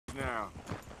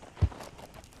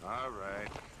All right,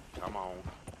 come on.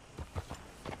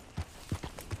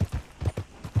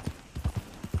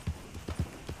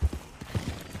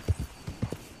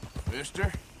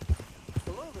 Mister?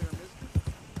 Hello there,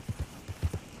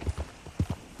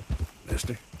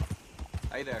 Mister?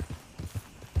 Hey there.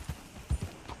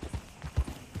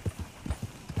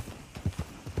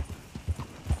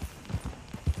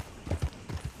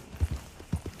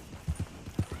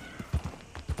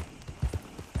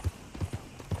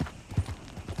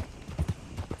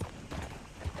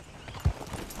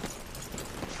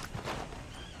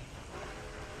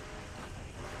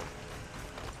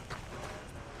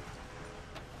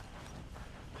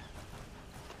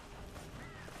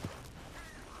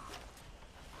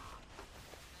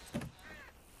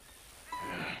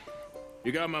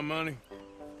 You got my money?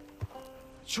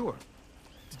 Sure.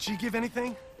 Did she give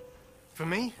anything? For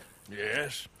me?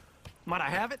 Yes. Might I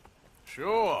have it?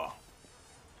 Sure.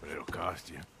 But it'll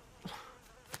cost you.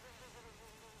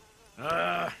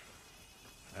 I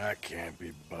can't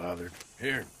be bothered.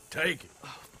 Here, take it.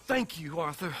 Oh, thank you,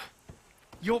 Arthur.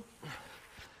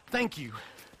 Thank you.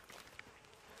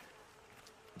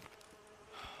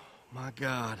 My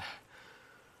God.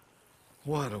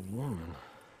 What a woman.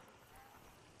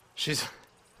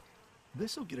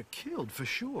 This'll get her killed for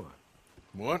sure.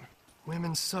 What?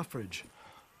 Women's suffrage.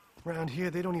 Around here,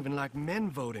 they don't even like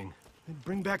men voting. They'd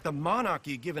bring back the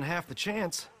monarchy given half the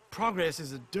chance. Progress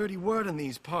is a dirty word in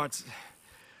these parts.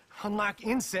 Unlike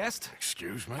incest.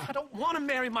 Excuse me? I don't want to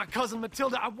marry my cousin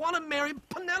Matilda. I want to marry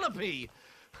Penelope.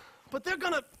 But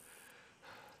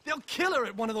they'll kill her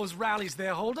at one of those rallies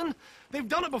they're holding. They've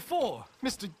done it before.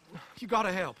 Mister, you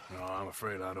gotta help. No, I'm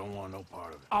afraid I don't want no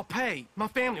part of it. I'll pay. My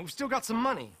family, we've still got some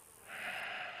money.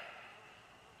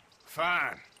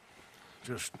 Fine.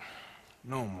 Just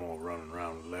no more running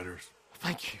around with letters.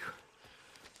 Thank you.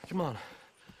 Come on.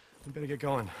 We better get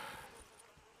going.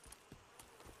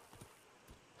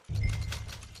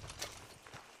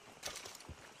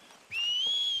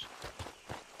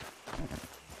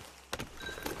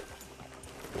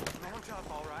 Mount up,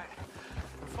 all right.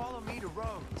 And follow me to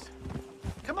Rhodes.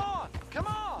 Come on! Come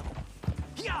on!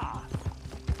 Yeah!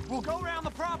 We'll go around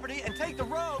the property and take the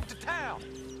road to town.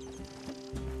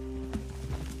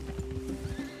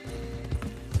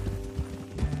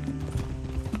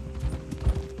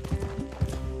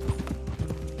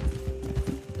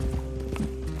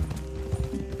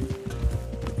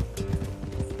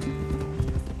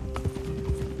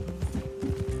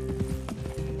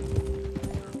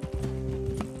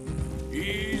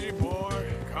 Easy, boy.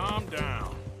 Calm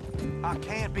down. I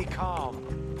can't be calm.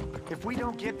 If we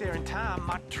don't get there in time,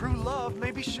 my true love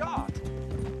may be shot.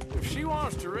 If she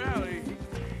wants to rally,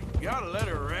 you gotta let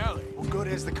her rally. Well, good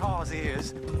as the cause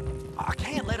is, I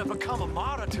can't let her become a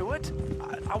martyr to it.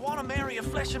 I want to marry a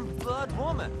flesh and blood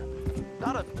woman,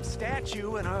 not a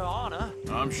statue in her honor.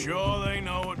 I'm sure they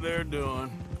know what they're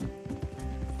doing.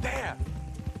 There!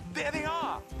 There they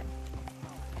are!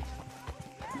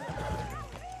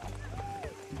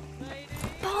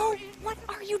 Beau, what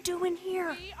are you doing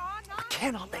here? I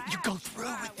cannot let you go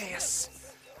through with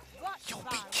this. You'll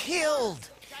be killed.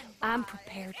 I'm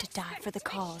prepared to die for the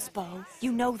cause, Beau.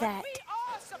 You know that.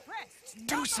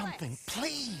 Do something,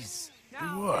 please.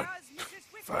 Do what?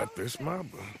 Fight this mob?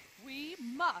 We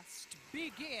must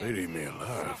begin. They'd eat me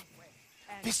alive.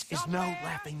 This is no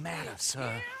laughing matter,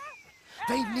 sir.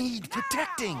 They need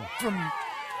protecting from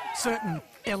certain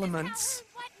elements.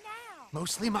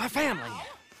 Mostly my family.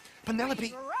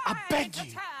 Penelope, I beg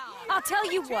you. I'll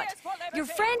tell you what. Your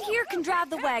friend here can drive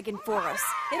the wagon for us.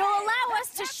 It'll allow us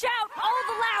to shout all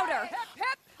the louder.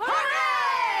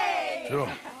 Hooray!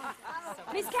 Sure.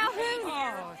 Miss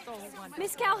Calhoun.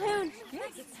 Miss Calhoun.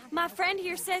 My friend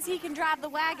here says he can drive the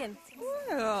wagon.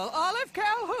 Well, Olive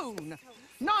Calhoun.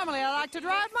 Normally I like to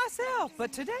drive myself,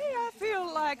 but today I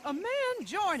feel like a man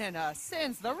joining us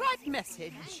sends the right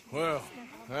message. Well,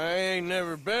 I ain't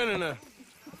never been in a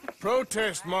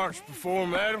protest march before,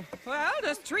 madam. Well,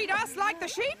 just treat us like the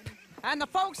sheep, and the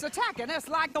folks attacking us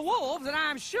like the wolves, and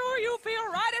I'm sure you feel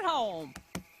right at home.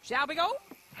 Shall we go?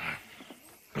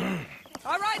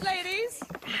 All right, ladies.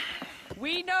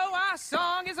 We know our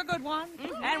song is a good one,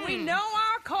 and we know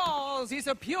our cause is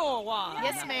a pure one.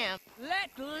 Yes, ma'am. Let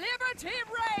liberty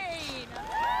reign!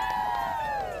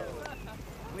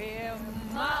 We're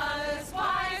mothers,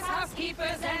 wives,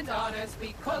 housekeepers, and daughters.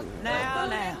 We cook.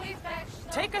 Now.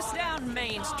 Take us down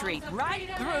Main Street, right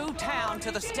through town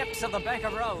to the steps of the Bank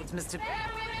of Rhodes, Mr.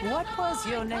 What was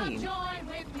your name?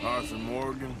 Arthur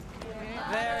Morgan.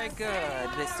 Very good,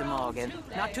 Mr. Morgan.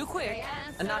 Not too quick,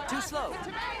 and not too slow.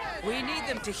 We need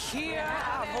them to hear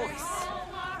our voice.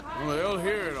 Well, they'll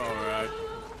hear it all right.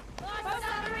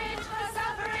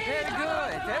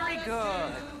 Very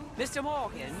good. Mr.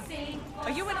 Morgan,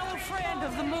 are you an old friend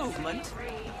of the movement?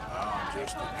 I'm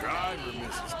just a driver,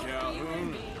 Mrs.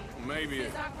 Calhoun. Maybe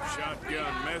a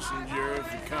shotgun messenger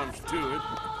if it comes to it.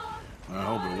 I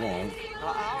hope it won't.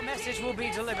 Our message will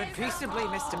be delivered peaceably,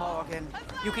 Mr. Morgan.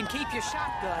 You can keep your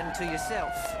shotgun to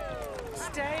yourself.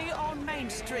 Stay on Main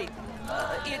Street.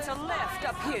 It's a left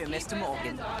up here, Mr.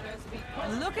 Morgan.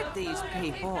 Look at these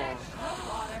people.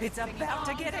 It's about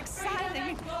to get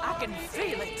exciting. I can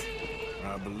feel it.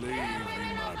 I believe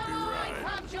you might be right.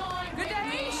 Good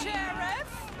day, Sheriff.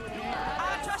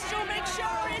 I trust you'll make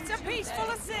sure it's a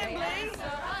peaceful assembly.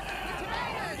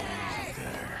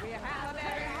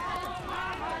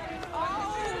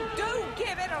 Oh, do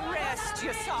give it a rest,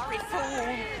 you sorry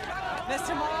fool.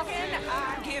 Mr. Morgan,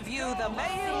 I give you the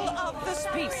male of the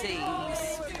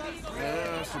species. Yeah,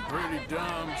 that's a pretty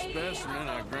dumb specimen,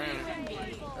 I grant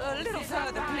it. A little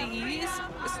further, please.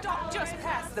 Stop just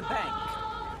past the bank.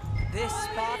 This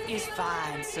spot is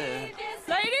fine, sir.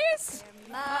 Ladies,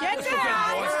 get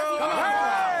down!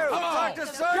 Come on! Go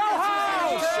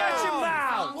home! Shut your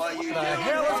mouth! What are you doing? The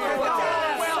hell is going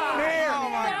on here? Oh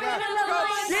my God!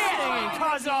 Get and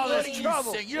cause all this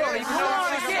trouble! You don't even know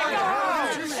what you're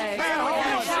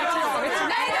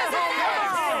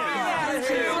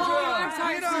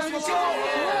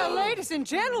Well, ladies and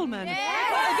gentlemen,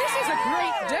 this is a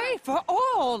great day for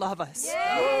all of us.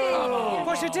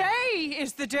 For today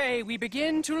is the day we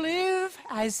begin to live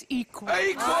as equals.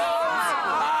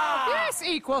 Yes,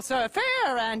 equal, sir.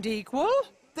 Fair and equal.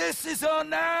 This is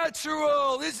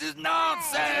unnatural! This is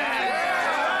nonsense!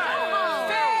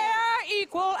 Fair,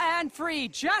 equal, and free,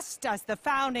 just as the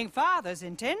Founding Fathers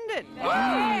intended.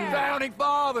 Founding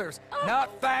fathers, not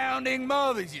founding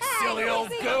mothers, you silly old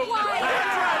goat!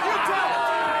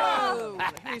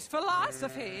 His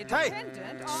philosophy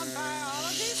dependent on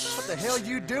biology. What the hell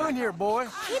you doing here, boy?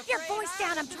 Keep your voice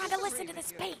down. I'm trying to listen to the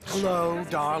speech. Hello,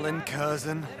 darling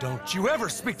cousin. Don't you ever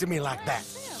speak to me like that.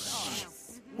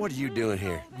 What are you doing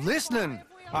here? Listening,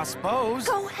 I suppose.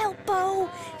 Go help Beau.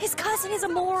 His cousin is a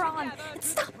moron. And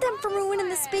stop them from ruining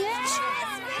the speech.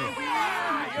 You need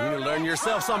to learn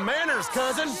yourself some manners,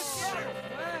 cousin.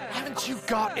 Haven't you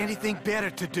got anything better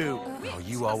to do? Oh,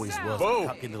 you always was Beau, a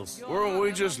cocky little... weren't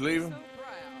we just leaving?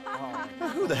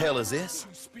 Who the hell is this?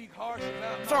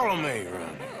 Follow me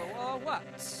around here.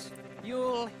 What?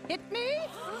 You'll hit me?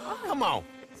 Come on.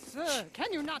 Sir,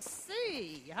 can you not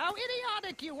see how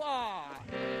idiotic you are?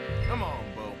 Come on,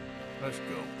 Beau. Let's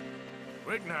go.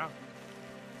 Quick now.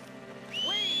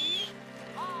 We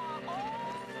are all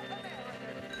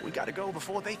Americans. We gotta go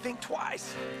before they think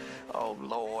twice. Oh,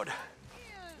 Lord.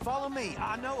 Follow me.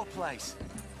 I know a place.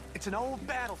 It's an old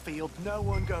battlefield no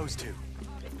one goes to.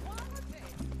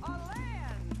 A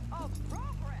land of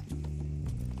progress.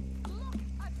 Look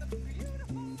at the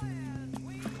beautiful land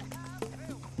we have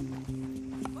built.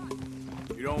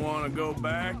 You don't want to go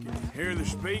back and hear the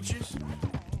speeches?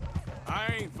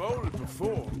 I ain't voted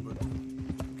before, but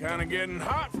kind of getting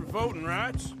hot for voting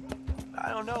rights. I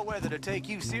don't know whether to take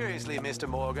you seriously, Mr.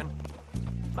 Morgan.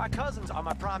 My cousins are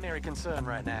my primary concern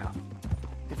right now.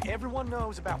 If everyone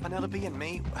knows about Penelope and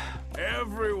me...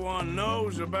 Everyone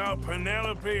knows about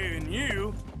Penelope and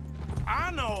you.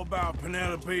 I know about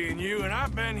Penelope and you, and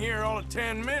I've been here all of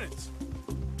 10 minutes.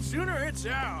 Sooner it's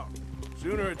out,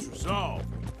 sooner it's resolved.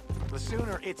 The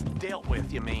sooner it's dealt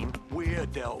with, you mean. We're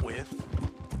dealt with.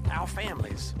 Our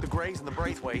families, the Grays and the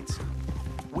Braithwaites,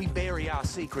 we bury our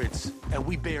secrets, and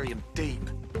we bury them deep.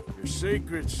 Your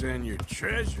secrets and your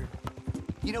treasure.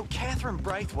 You know, Catherine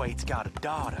Braithwaite's got a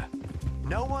daughter.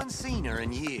 No one's seen her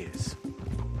in years.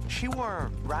 She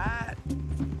weren't right,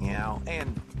 you know,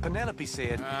 and Penelope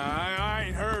said... I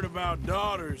ain't heard about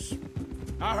daughters.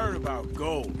 I heard about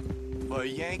gold. Well,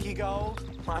 Yankee gold?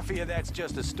 I fear that's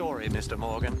just a story, Mr.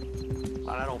 Morgan.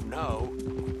 But I don't know.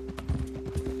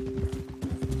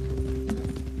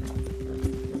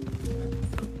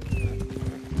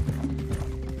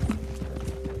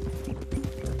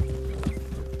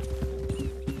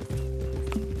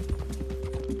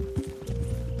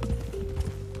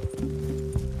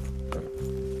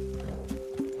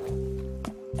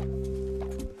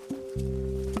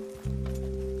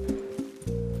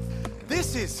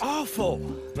 This is awful.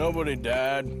 Nobody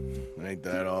died. Ain't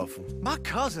that awful? My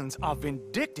cousins are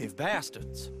vindictive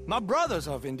bastards. My brothers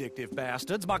are vindictive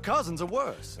bastards. My cousins are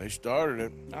worse. They started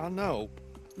it. I know,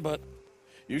 but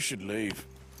You should leave.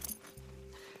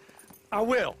 I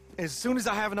will. As soon as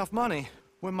I have enough money.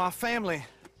 When my family...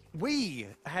 We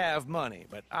have money,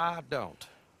 but I don't.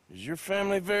 Is your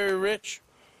family very rich?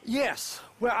 Yes.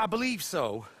 Well, I believe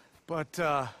so. But,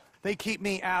 they keep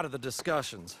me out of the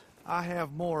discussions. I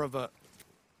have more of a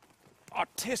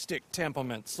artistic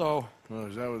temperament, so... Oh,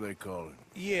 is that what they call it?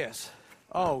 Yes.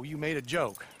 Oh, you made a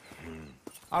joke.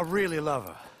 I really love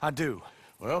her. I do.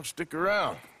 Well, stick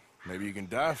around. Maybe you can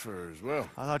die for her as well.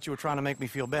 I thought you were trying to make me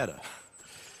feel better.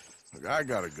 Look, I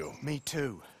gotta go. Me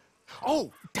too.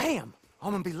 Oh, damn!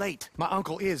 I'm gonna be late. My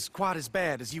uncle is quite as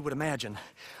bad as you would imagine.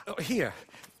 Here,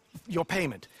 your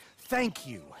payment. Thank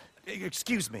you.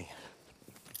 Excuse me.